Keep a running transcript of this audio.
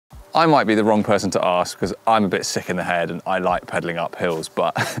I might be the wrong person to ask because I'm a bit sick in the head and I like pedaling up hills,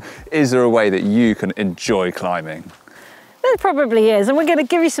 but is there a way that you can enjoy climbing? There probably is, and we're going to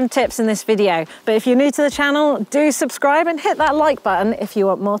give you some tips in this video. But if you're new to the channel, do subscribe and hit that like button if you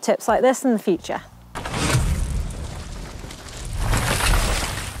want more tips like this in the future.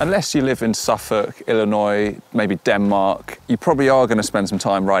 Unless you live in Suffolk, Illinois, maybe Denmark, you probably are going to spend some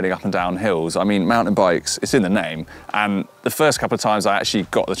time riding up and down hills. I mean, mountain bikes, it's in the name. And the first couple of times I actually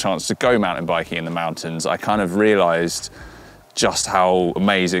got the chance to go mountain biking in the mountains, I kind of realised just how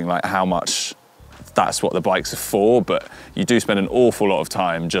amazing, like how much that's what the bikes are for. But you do spend an awful lot of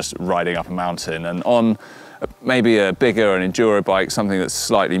time just riding up a mountain. And on maybe a bigger and enduro bike, something that's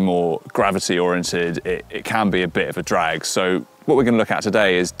slightly more gravity oriented, it can be a bit of a drag. So what we're going to look at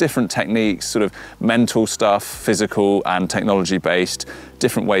today is different techniques, sort of mental stuff, physical and technology based,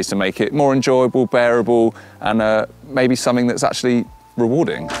 different ways to make it more enjoyable, bearable, and maybe something that's actually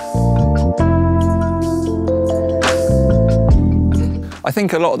rewarding. I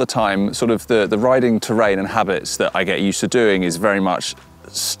think a lot of the time, sort of the riding terrain and habits that I get used to doing is very much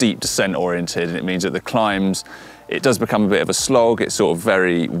steep descent oriented, and it means that the climbs, it does become a bit of a slog. It's sort of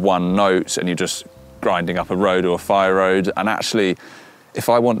very one note and you're just grinding up a road or a fire road. And actually, if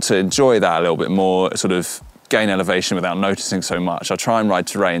I want to enjoy that a little bit more, sort of gain elevation without noticing so much, I try and ride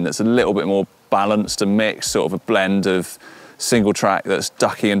terrain that's a little bit more balanced and mixed, sort of a blend of single track that's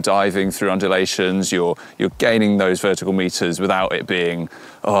ducking and diving through undulations. You're gaining those vertical meters without it being,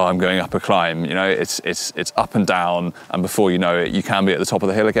 oh, I'm going up a climb. You know, it's up and down, and before you know it, you can be at the top of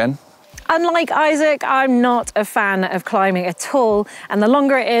the hill again. Unlike Isaac, I'm not a fan of climbing at all, and the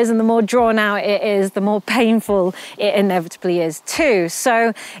longer it is and the more drawn out it is, the more painful it inevitably is too.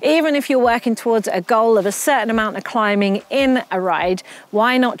 So even if you're working towards a goal of a certain amount of climbing in a ride,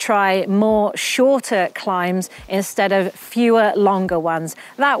 why not try more shorter climbs instead of fewer longer ones?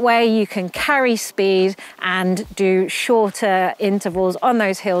 That way you can carry speed and do shorter intervals on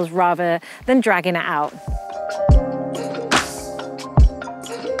those hills rather than dragging it out.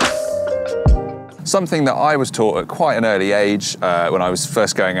 Something that I was taught at quite an early age when I was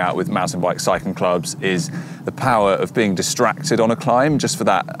first going out with mountain bike cycling clubs is the power of being distracted on a climb, just for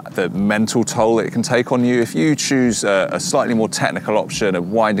the mental toll it can take on you. If you choose a slightly more technical option, a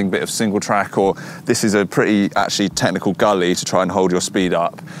winding bit of single track, or this is a pretty actually technical gully to try and hold your speed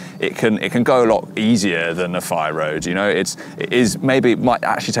up, it can go a lot easier than a fire road. You know, maybe it might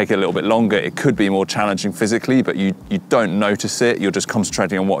actually take a little bit longer. It could be more challenging physically, but you don't notice it. You're just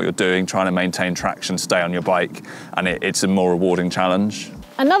concentrating on what you're doing, trying to maintain traction, stay on your bike, and it's a more rewarding challenge.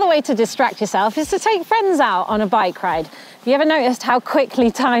 Another way to distract yourself is to take friends out on a bike ride. Have you ever noticed how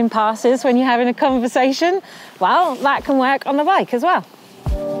quickly time passes when you're having a conversation? Well, that can work on the bike as well.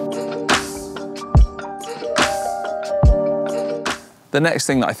 The next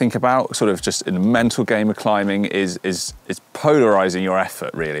thing that I think about, sort of just in the mental game of climbing, is polarizing your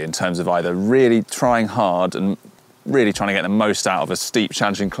effort, really, in terms of either really trying hard and really trying to get the most out of a steep,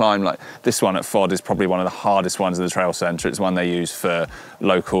 challenging climb. Like this one at FOD is probably one of the hardest ones in the trail centre. It's one they use for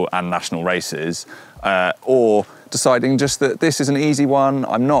local and national races. Or deciding just that this is an easy one.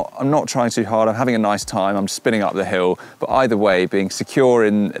 I'm not trying too hard. I'm having a nice time. I'm spinning up the hill. But either way, being secure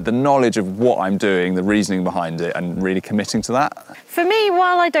in the knowledge of what I'm doing, the reasoning behind it, and really committing to that. For me,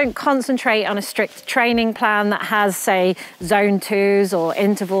 while I don't concentrate on a strict training plan that has, say, zone 2s or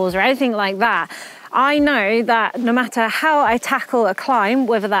intervals or anything like that, I know that no matter how I tackle a climb,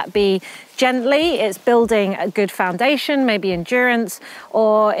 whether that be gently, it's building a good foundation, maybe endurance,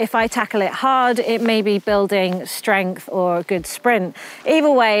 or if I tackle it hard, it may be building strength or a good sprint.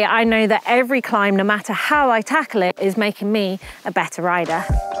 Either way, I know that every climb, no matter how I tackle it, is making me a better rider.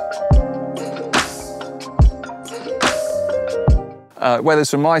 Whereas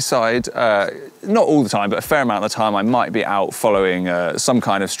from my side, not all the time, but a fair amount of the time, I might be out following some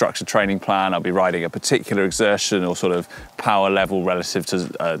kind of structured training plan. I'll be riding a particular exertion or sort of power level relative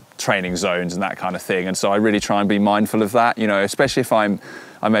to training zones and that kind of thing. And so I really try and be mindful of that, you know, especially if I'm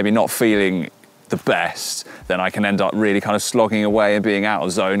maybe not feeling the best, then I can end up really kind of slogging away and being out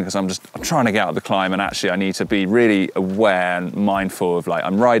of zone because I'm trying to get out of the climb, and actually I need to be really aware and mindful of, like,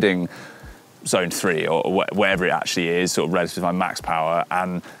 I'm riding zone 3 or wherever it actually is, sort of relative to my max power,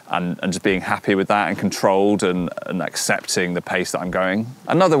 and just being happy with that and controlled and accepting the pace that I'm going.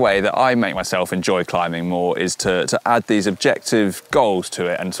 Another way that I make myself enjoy climbing more is to add these objective goals to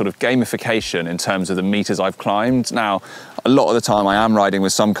it and sort of gamification in terms of the meters I've climbed. Now, a lot of the time I am riding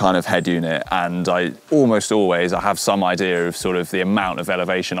with some kind of head unit, and I almost always have some idea of sort of the amount of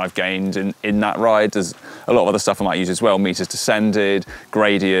elevation I've gained in that ride. There's a lot of other stuff I might use as well: meters descended,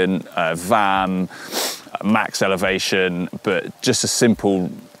 gradient, VAM, max elevation, but just a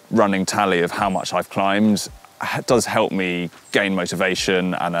simple running tally of how much I've climbed does help me gain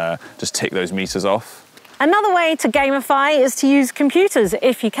motivation and just tick those meters off. Another way to gamify is to use computers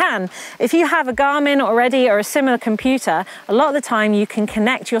if you can. If you have a Garmin already or a similar computer, a lot of the time you can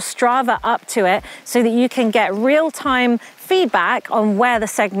connect your Strava up to it so that you can get real-time feedback on where the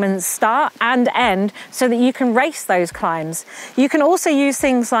segments start and end so that you can race those climbs. You can also use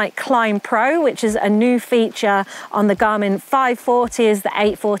things like Climb Pro, which is a new feature on the Garmin 540s, the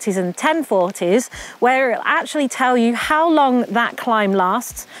 840s and 1040s, where it'll actually tell you how long that climb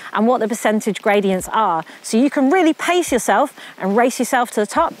lasts and what the percentage gradients are. So you can really pace yourself and race yourself to the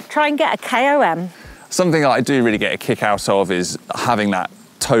top, try and get a KOM. Something that I do really get a kick out of is having that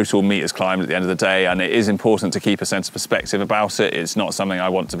total meters climbed at the end of the day, and it is important to keep a sense of perspective about it. It's not something I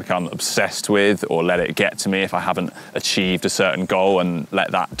want to become obsessed with or let it get to me if I haven't achieved a certain goal and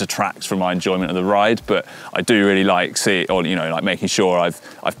let that detract from my enjoyment of the ride. But I do really like like making sure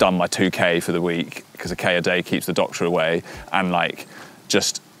I've done my 2K for the week, because a K a day keeps the doctor away, and like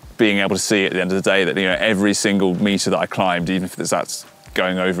just being able to see at the end of the day that every single meter that I climbed, even if that's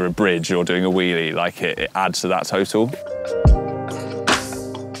going over a bridge or doing a wheelie, like it adds to that total.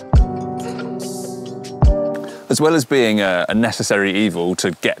 As well as being a necessary evil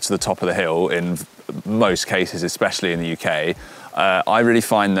to get to the top of the hill in most cases, especially in the UK, I really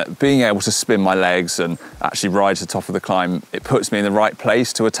find that being able to spin my legs and actually ride to the top of the climb, it puts me in the right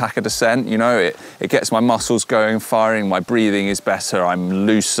place to attack a descent. It gets my muscles going, firing, my breathing is better, I'm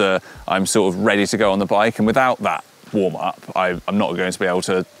looser, I'm sort of ready to go on the bike. And without that warm-up, I'm not going to be able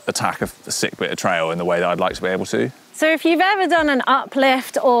to attack a sick bit of trail in the way that I'd like to be able to. So if you've ever done an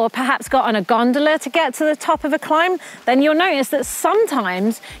uplift or perhaps got on a gondola to get to the top of a climb, then you'll notice that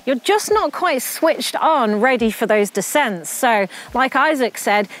sometimes you're just not quite switched on, ready for those descents. So like Isaac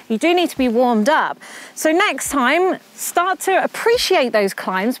said, you do need to be warmed up. So next time, start to appreciate those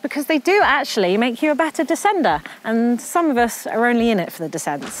climbs, because they do actually make you a better descender. And some of us are only in it for the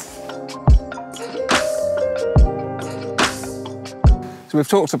descents. So we've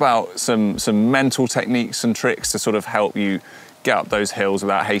talked about some mental techniques and tricks to sort of help you get up those hills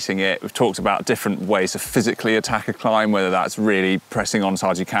without hating it. We've talked about different ways to physically attack a climb, whether that's really pressing on as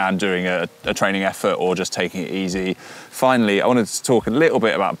hard as you can, doing a training effort, or just taking it easy. Finally, I wanted to talk a little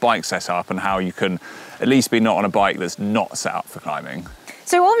bit about bike setup and how you can at least be not on a bike that's not set up for climbing.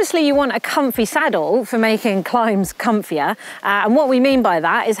 So obviously you want a comfy saddle for making climbs comfier, and what we mean by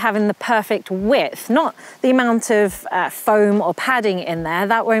that is having the perfect width, not the amount of foam or padding in there.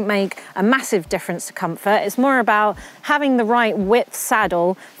 That won't make a massive difference to comfort. It's more about having the right width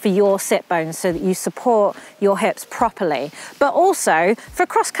saddle for your sit bones so that you support your hips properly. But also for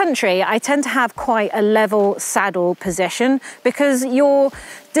cross country, I tend to have quite a level saddle position, because you're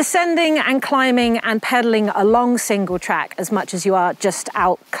descending and climbing and pedaling along single track as much as you are just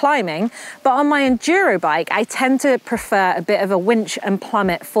out climbing. But on my enduro bike, I tend to prefer a bit of a winch and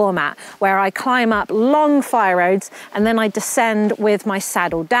plummet format, where I climb up long fire roads and then I descend with my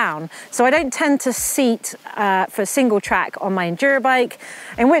saddle down. So I don't tend to seat for single track on my enduro bike,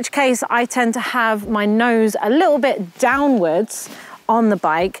 in which case I tend to have my nose a little bit downwards on the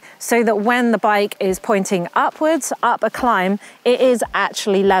bike, so that when the bike is pointing upwards, up a climb, it is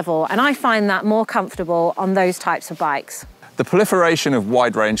actually level. And I find that more comfortable on those types of bikes. The proliferation of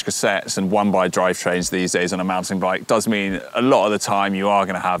wide range cassettes and one-by drivetrains these days on a mountain bike does mean a lot of the time you are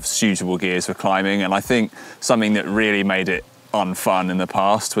going to have suitable gears for climbing. And I think something that really made it unfun in the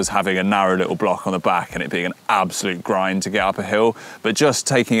past was having a narrow little block on the back and it being an absolute grind to get up a hill. But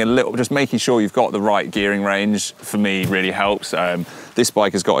just making sure you've got the right gearing range, for me, really helps. This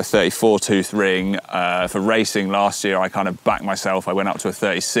bike has got a 34 tooth ring. For racing last year, I kind of backed myself. I went up to a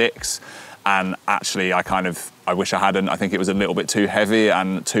 36, and actually I wish I hadn't. I think it was a little bit too heavy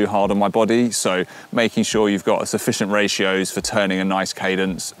and too hard on my body. So making sure you've got sufficient ratios for turning a nice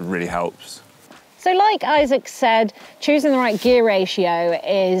cadence really helps. So like Isaac said, choosing the right gear ratio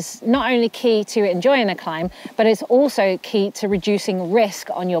is not only key to enjoying a climb, but it's also key to reducing risk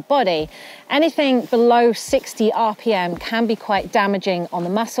on your body. Anything below 60 RPM can be quite damaging on the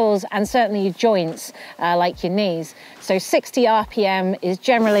muscles and certainly your joints, like your knees. So 60 RPM is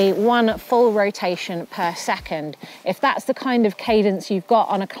generally one full rotation per second. If that's the kind of cadence you've got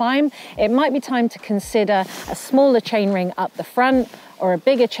on a climb, it might be time to consider a smaller chainring up the front, or a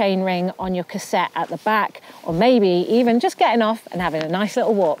bigger chainring on your cassette at the back, or maybe even just getting off and having a nice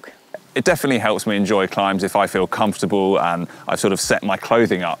little walk. it definitely helps me enjoy climbs if I feel comfortable and I've sort of set my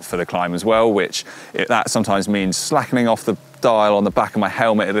clothing up for the climb as well, which that sometimes means slackening off the dial on the back of my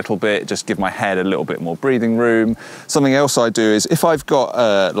helmet a little bit, just give my head a little bit more breathing room. Something else I do is if I've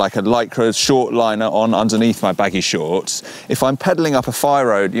got like a Lycra short liner on underneath my baggy shorts, if I'm pedaling up a fire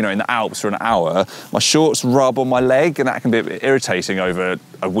road, you know, in the Alps for an hour, my shorts rub on my leg and that can be a bit irritating over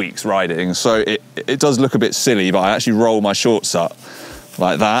a week's riding. So it does look a bit silly, but I actually roll my shorts up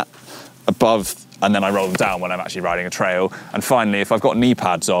like that above, and then I roll them down when I'm actually riding a trail. And finally, if I've got knee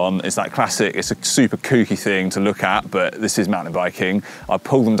pads on, it's that classic, it's a super kooky thing to look at, but this is mountain biking. I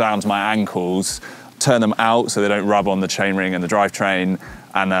pull them down to my ankles, turn them out so they don't rub on the chainring and the drivetrain,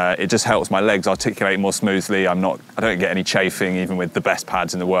 and it just helps my legs articulate more smoothly. I don't get any chafing even with the best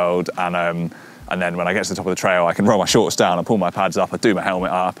pads in the world, and then when I get to the top of the trail, I can roll my shorts down and pull my pads up, I do my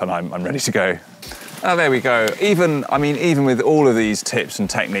helmet up, and I'm ready to go. Oh, there we go. Even with all of these tips and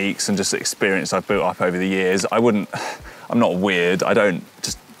techniques and just the experience I've built up over the years, I'm not weird. I don't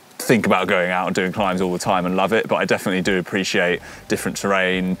just think about going out and doing climbs all the time and love it, but I definitely do appreciate different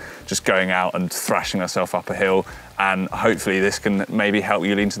terrain, just going out and thrashing myself up a hill, and hopefully this can maybe help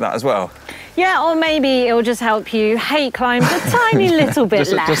you lean to that as well. Yeah, or maybe it'll just help you hate climbs a tiny little bit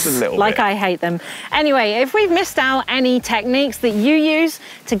less, just a little like bit. I hate them. Anyway, if we've missed out any techniques that you use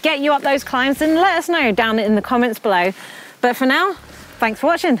to get you up those climbs, then let us know down in the comments below. But for now, thanks for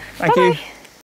watching. Thank you.